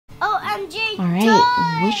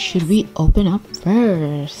Alright, what should we open up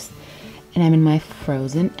first? And I'm in my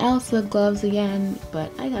frozen Elsa gloves again,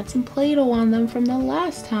 but I got some Play-Doh on them from the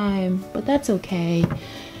last time, but that's okay.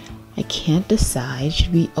 I can't decide.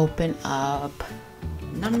 Should we open up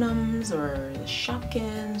Noms or the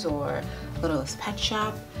Shopkins or Littlest Pet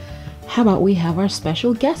Shop? How about we have our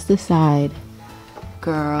special guest decide?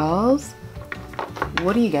 Girls,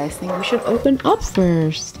 what do you guys think we should open up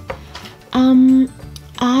first?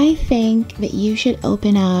 I think that you should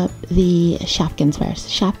open up the Shopkins first.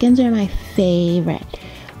 Shopkins are my favorite.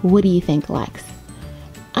 What do you think, Lex?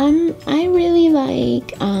 I really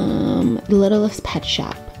like Littlest Pet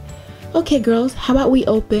Shop. Okay, girls, how about we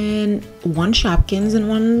open one Shopkins and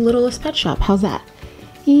one Littlest Pet Shop? How's that?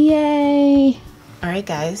 Yay! Alright,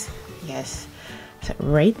 guys. Yes. So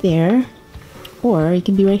right there. Or you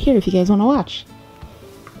can be right here if you guys want to watch.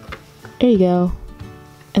 There you go.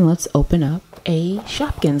 And let's open up a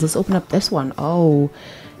Shopkins. Let's open up this one. Oh,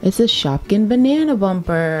 it's a Shopkin banana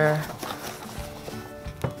bumper.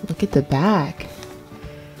 Look at the back.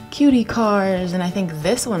 Cutie cars, and I think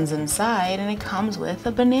this one's inside, and it comes with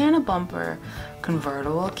a banana bumper.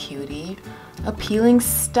 Convertible, cutie, appealing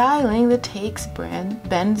styling that takes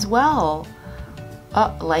bends well.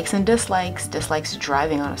 Likes and dislikes. Dislikes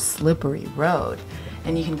driving on a slippery road.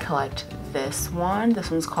 And you can collect this one.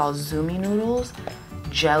 This one's called Zoomy Noodles,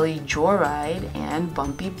 Jelly Joyride, and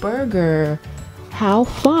Bumpy Burger. How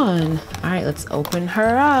fun! Alright, let's open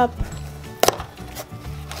her up.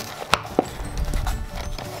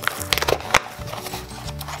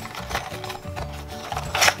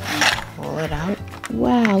 Pull it out.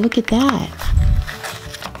 Wow, look at that.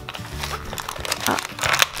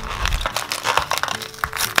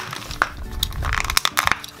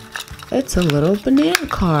 It's a little banana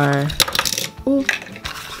car. Ooh.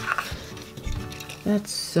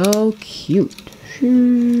 That's so cute.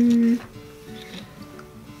 See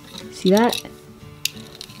that?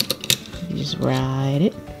 You just ride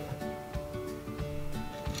it.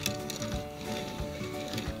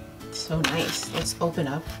 So nice. Let's open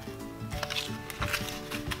up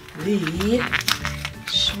the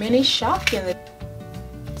mini Shopkin.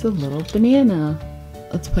 It's a little banana.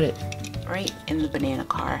 Let's put it right in the banana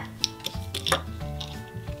car.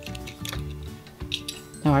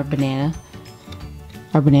 Now our banana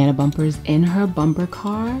bumper is in her bumper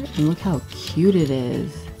car, and look how cute it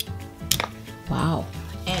is. Wow.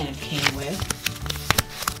 And it came with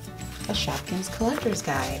a Shopkins collector's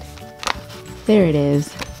guide. There it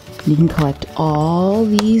is. You can collect all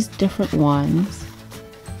these different ones.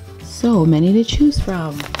 So many to choose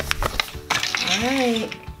from.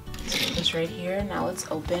 Alright. Put this right here. Now let's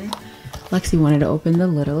open. Lexi wanted to open the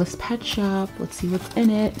Littlest Pet Shop. Let's see what's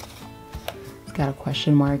in it. It's got a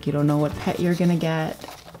question mark. You don't know what pet you're gonna get.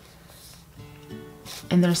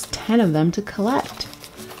 And there's 10 of them to collect.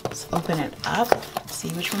 Let's open it up, see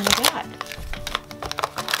which one we got.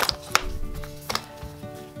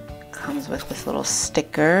 Comes with this little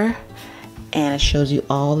sticker, and it shows you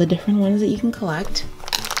all the different ones that you can collect.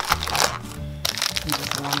 And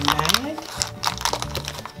just one bag,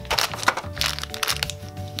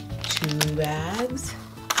 2 bags.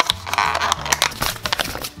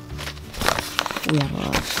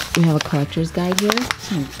 We have a collector's guide here.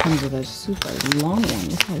 And it comes with a super long one.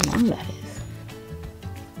 Look how long that is.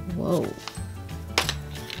 Whoa.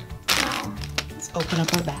 Now, let's open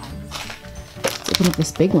up our bag. Let's open up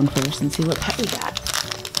this big one first and see what pet we got.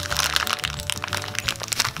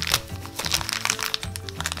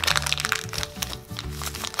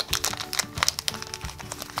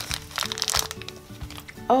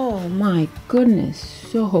 Oh my goodness,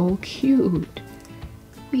 so cute.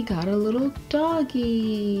 We got a little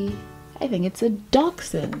doggy. I think it's a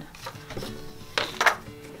dachshund.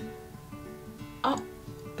 Oh,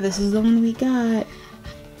 this is the one we got.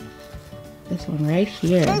 This one right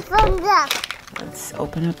here. This one's up. Let's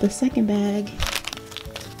open up the second bag.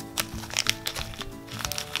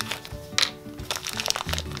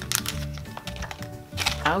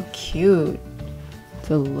 How cute.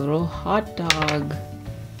 It's a little hot dog.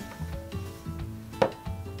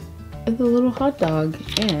 It's a little hot dog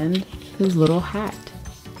and his little hat.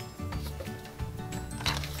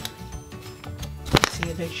 See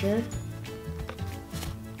the picture?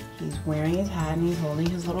 He's wearing his hat and he's holding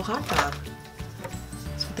his little hot dog.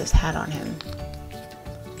 Let's put this hat on him.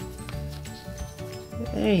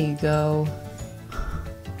 There you go.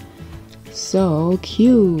 So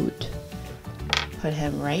cute. Put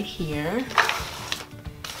him right here.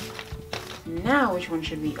 Now, which one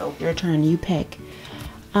should we open? Your turn, you pick.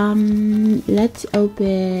 Let's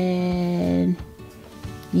open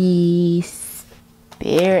the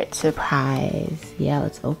Spirit Surprise. Yeah,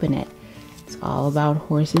 let's open it. It's all about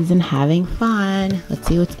horses and having fun. Let's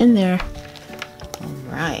see what's in there. All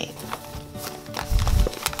right.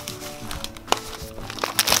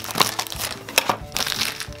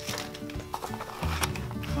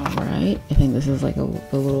 All right. I think this is like a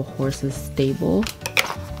little horse's stable.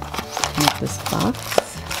 Open up this box.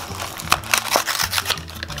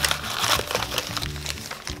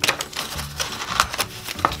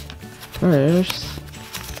 First,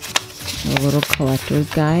 a little collector's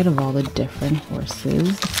guide of all the different horses.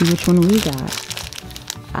 Let's see which one we got.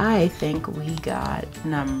 I think we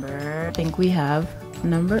have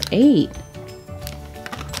number 8.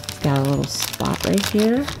 It's got a little spot right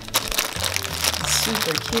here.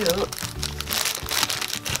 Super cute.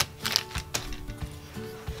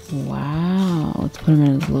 Wow, let's put him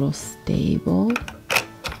in his little stable.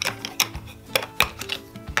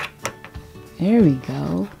 There we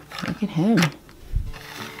go. Look at him.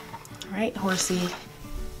 All right, horsey.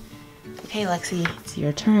 Okay, Lexi, it's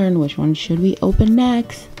your turn. Which one should we open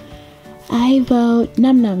next? I vote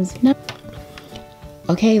Noms.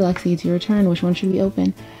 Okay, Lexi, it's your turn. Which one should we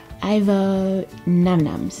open? I vote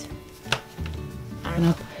Noms. Open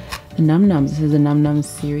up the Noms. This is the Noms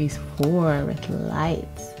Series 4 with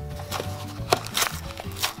lights.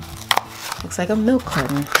 Looks like a milk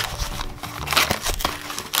carton.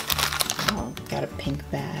 Oh, got a pink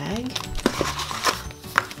bag.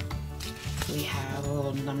 We have a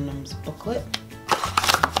little Noms booklet.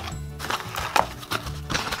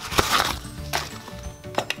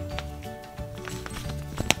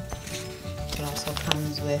 It also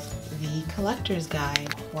comes with the collector's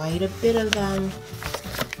guide. Quite a bit of them,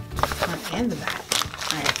 front and the back.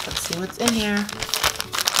 All right, let's see what's in here.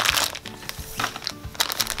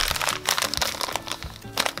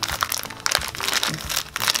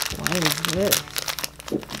 What is this?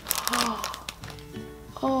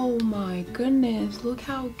 Oh my goodness, look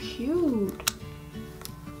how cute.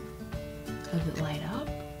 Does it light up?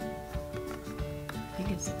 I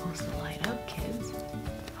think it's supposed to light up, kids.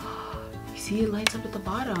 You see it lights up at the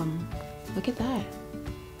bottom. Look at that.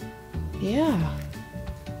 Yeah.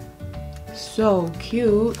 So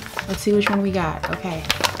cute. Let's see which one we got. Okay.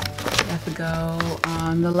 We have to go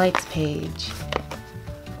on the lights page.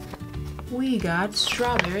 We got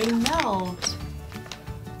strawberry melt.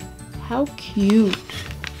 How cute.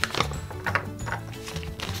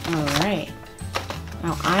 All right.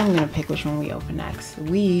 Now I'm gonna pick which one we open next.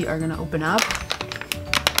 We are gonna open up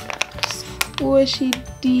Squish-Dee-Lish.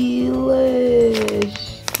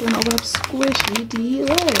 We're gonna open up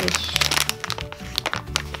Squish-Dee-Lish.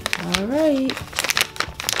 All right.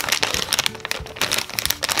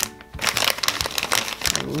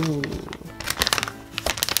 Ooh.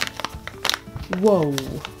 Whoa,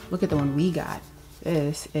 look at the one we got.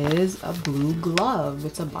 This is a blue glove.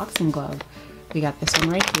 It's a boxing glove. We got this one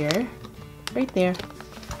right here, right there.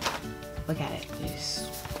 Look at it. Just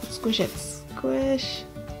squish it. Squish.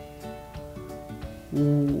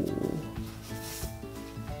 Ooh.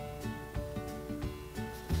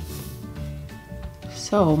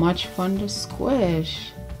 So much fun to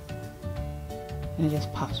squish. And it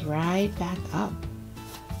just pops right back up.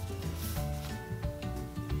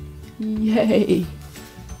 Yay.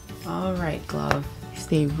 All right, glove.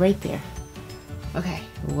 Stay right there. Okay,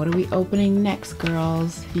 what are we opening next,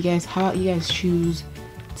 girls? How about you guys choose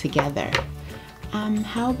together?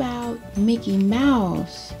 How about Mickey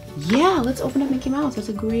Mouse? Yeah, let's open up Mickey Mouse. That's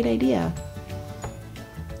a great idea.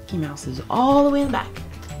 Mickey Mouse is all the way in the back.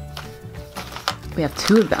 We have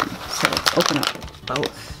 2 of them, so let's open up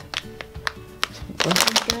both. Both of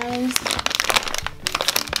these guys.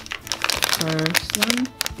 First one.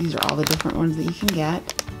 These are all the different ones that you can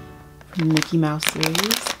get from the Mickey Mouse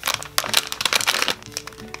series.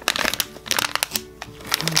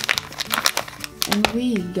 And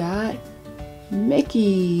we got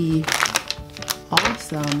Mickey.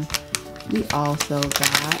 Awesome. We also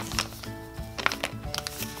got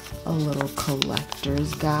a little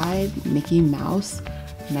collector's guide, Mickey Mouse,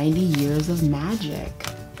 90 Years of Magic.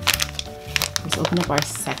 Let's open up our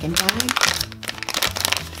second bag.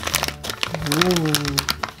 Ooh.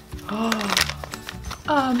 Oh,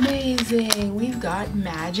 amazing. We've got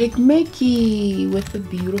Magic Mickey with the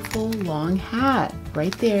beautiful long hat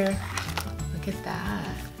right there. Look at that.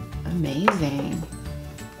 Amazing.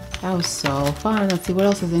 That was so fun. Let's see what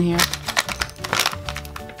else is in here.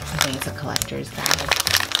 I think it's a collector's guide.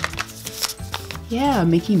 Yeah,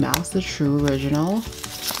 Mickey Mouse, the true original.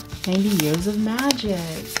 90 Years of Magic.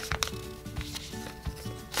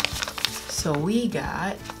 So we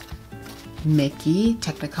got Mickey,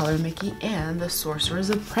 Technicolor Mickey, and the Sorcerer's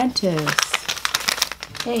Apprentice.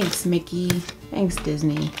 Thanks, Mickey. Thanks,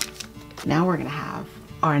 Disney. Now we're gonna have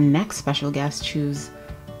our next special guest choose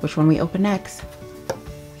which one we open next.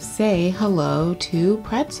 Say hello to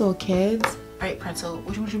Pretzel, kids. All right, Pretzel,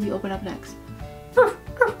 which one should we open up next?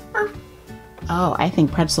 Oh, I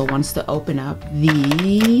think Pretzel wants to open up the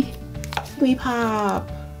Pick Me Pop.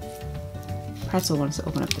 Pretzel wants to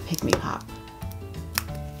open up the Pick Me Pop.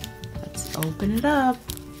 Let's open it up.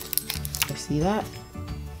 You see that?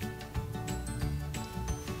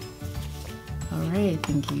 All right, I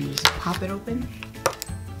think you just pop it open.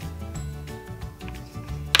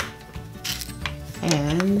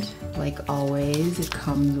 And like always, it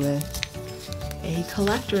comes with a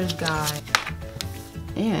collector's guide.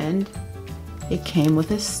 And it came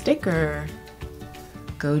with a sticker.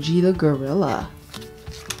 Goji the gorilla.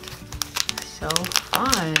 So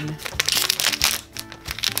fun.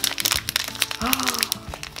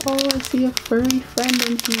 Oh, I see a furry friend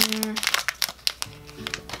in here.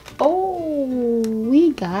 Oh,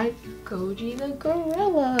 we got Goji the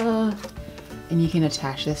gorilla. And you can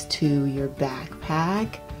attach this to your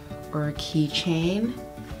backpack or a keychain,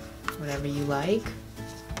 whatever you like.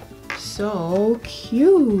 So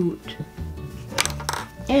cute.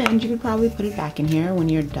 And you could probably put it back in here when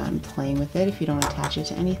you're done playing with it. If you don't attach it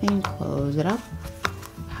to anything, close it up.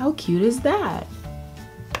 How cute is that?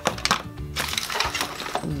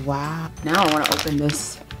 Wow. Now I want to open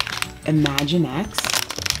this Imagine X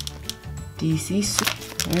DC.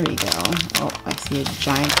 There we go. Oh, I see a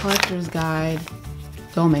giant collector's guide.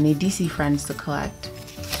 So many DC friends to collect.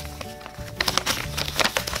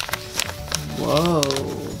 Whoa.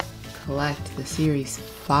 Collect the Series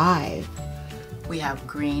 5. We have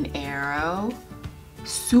Green Arrow,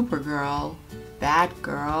 Supergirl,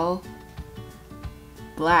 Batgirl,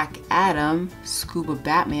 Black Adam, Scuba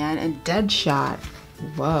Batman, and Deadshot.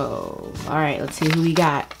 Whoa. All right, let's see who we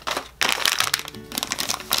got.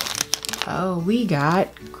 Oh, we got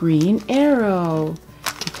Green Arrow.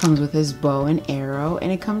 It comes with his bow and arrow,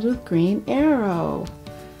 and it comes with Green Arrow.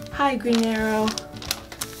 Hi, Green Arrow.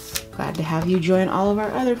 Glad to have you join all of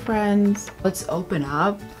our other friends. Let's open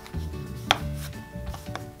up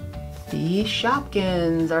the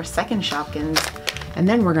Shopkins, our second Shopkins, and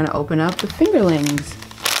then we're gonna open up the fingerlings.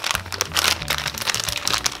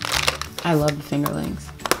 I love the fingerlings.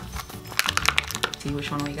 Let's see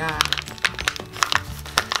which one we got.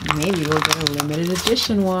 Maybe we'll get a limited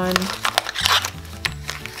edition one.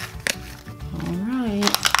 All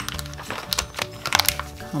right.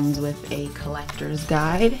 Comes with a collector's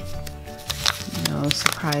guide. No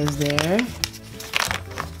surprise there.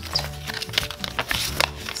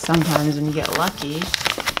 Sometimes when you get lucky,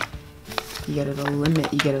 you get a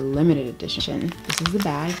limited edition. This is the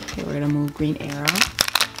bag. Okay, we're gonna move Green Arrow.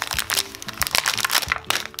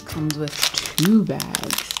 Comes with 2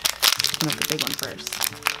 bags. Open up the big one first.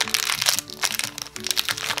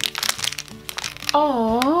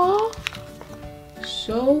 Aww,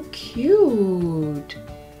 so cute.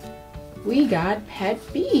 We got Pet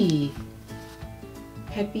B.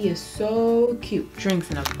 Pet B is so cute.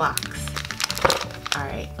 Drinks in a box. All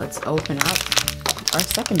right, let's open up our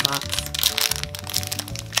second box.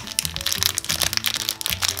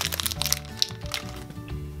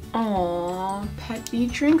 Aww, Pet B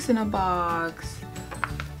drinks in a box.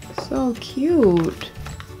 So cute.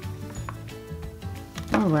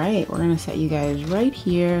 All right, we're gonna set you guys right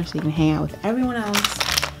here so you can hang out with everyone else.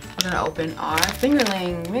 We're gonna open our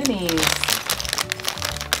fingerling minis.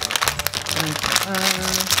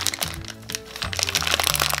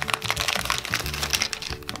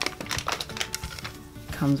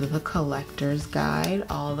 Comes with a collector's guide,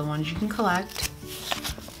 all the ones you can collect,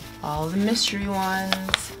 all the mystery ones.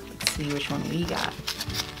 Let's see which one we got.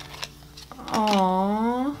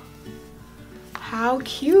 Aww. How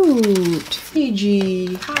cute!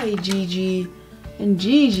 Gigi, hi Gigi. And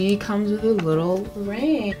Gigi comes with a little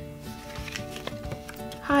ring.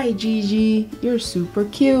 Hi Gigi, you're super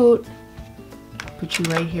cute. Put you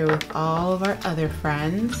right here with all of our other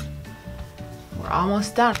friends. We're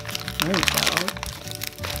almost done. There we go.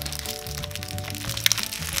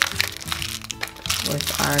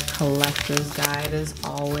 With our collector's guide as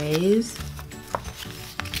always.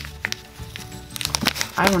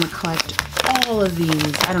 I want to collect all of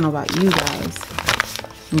these. I don't know about you guys.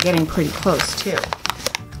 I'm getting pretty close too.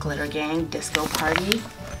 Glitter Gang, Disco Party,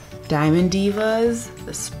 Diamond Divas,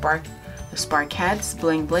 the Sparkettes,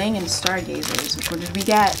 Bling Bling, and Stargazers. Which one did we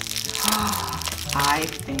get? I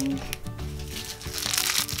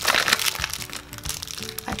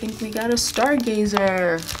think we got a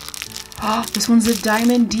Stargazer. This one's a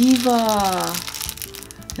Diamond Diva.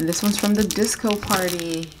 And this one's from the Disco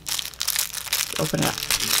Party. Open it up.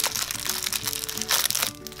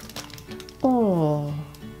 Oh,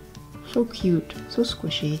 so So cute, so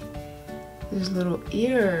squishy. His little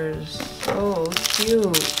ears, so cute.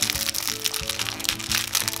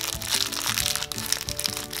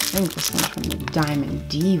 I think this one's from the Diamond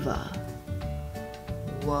Diva.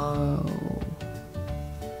 Whoa.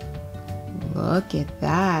 Look at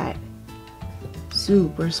that.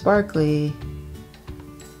 Super sparkly.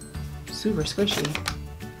 Super squishy.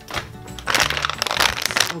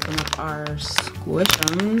 Let's open up our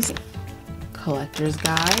Squish-Ums collector's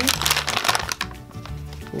guide.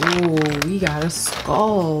 Ooh, we got a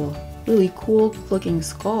skull. Really cool looking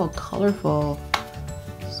skull, colorful.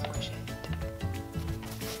 Squish it.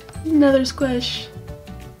 Another squish.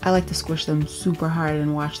 I like to squish them super hard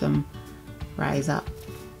and watch them rise up.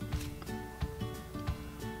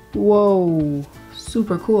 Whoa,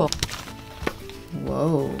 super cool.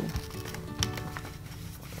 Whoa.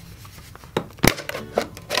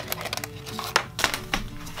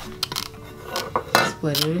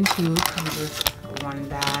 Split it in two, comes with one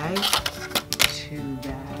bag, two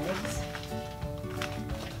bags.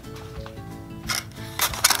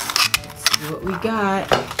 Let's see what we got.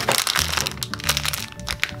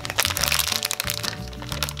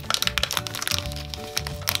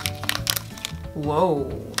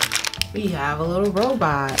 Whoa, we have a little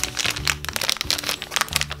robot.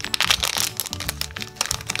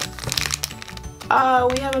 Oh,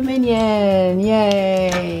 we have a minion,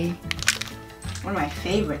 yay. One of my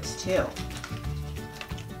favorites too.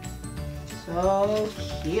 So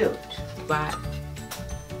cute. But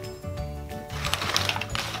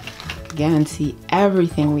again, see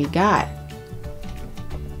everything we got.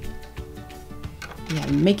 We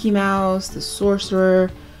have Mickey Mouse, the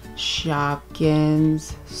Sorcerer,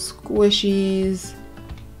 Shopkins, Squishies,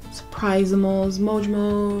 Suprizimals, Moj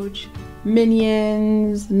Moj,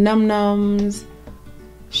 Minions, Noms,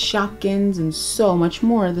 Shopkins, and so much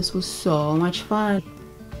more. This was so much fun.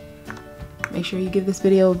 Make sure you give this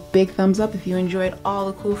video a big thumbs up if you enjoyed all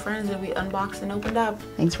the cool friends that we unboxed and opened up.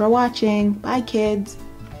 Thanks for watching. Bye, kids.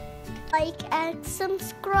 Like and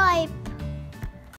subscribe.